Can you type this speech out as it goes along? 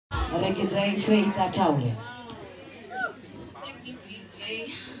Rekedzai Faith ataure. Thank you,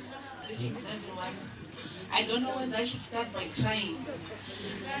 DJ. Greetings, everyone. I don't know whether I should start by crying.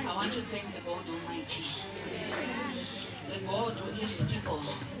 I want to thank the God Almighty, the God who gives people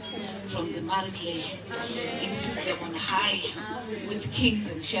from the married clay, insists them on high with kings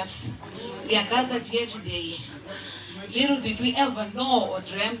and chefs. We are gathered here today. Little did we ever know or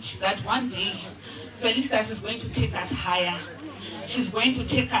dreamt that one day Felicitas is going to take us higher. She's going to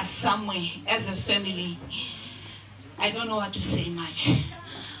take us somewhere as a family. I don't know what to say much,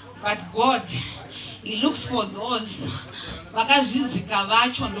 but God, He looks for those those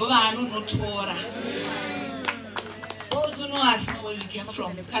who know us know where we came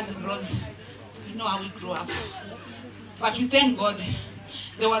from. Cousin Rose, you know how we grew up. But we thank God.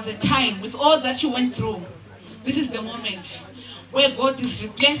 There was a time, with all that you went through, this is the moment where God is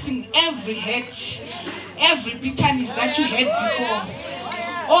replacing every hurt, every bitterness that you had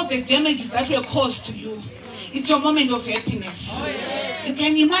before, all the damages that were caused to you. It's your moment of happiness. You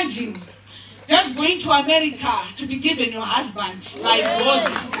can imagine just going to America to be given your husband by God,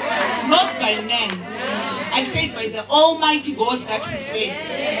 not by man. I say by the Almighty God that we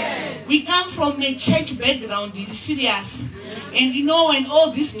say. We come from a church background, it is serious. And you know, when all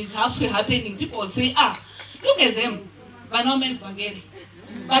these mishaps were happening, people would say, look at them.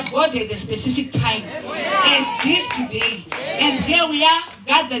 But God had a specific time, as this today. And here we are,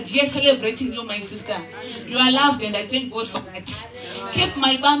 gathered here celebrating you, my sister. You are loved, and I thank God for that. Keep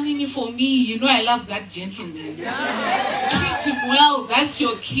my bambini for me. You know I love that gentleman. Treat him well. That's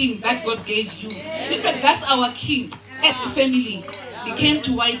your king that God gave you. In fact, that's our king at the family. He came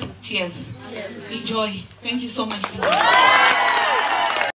to wipe tears. Enjoy. Thank you so much, dear.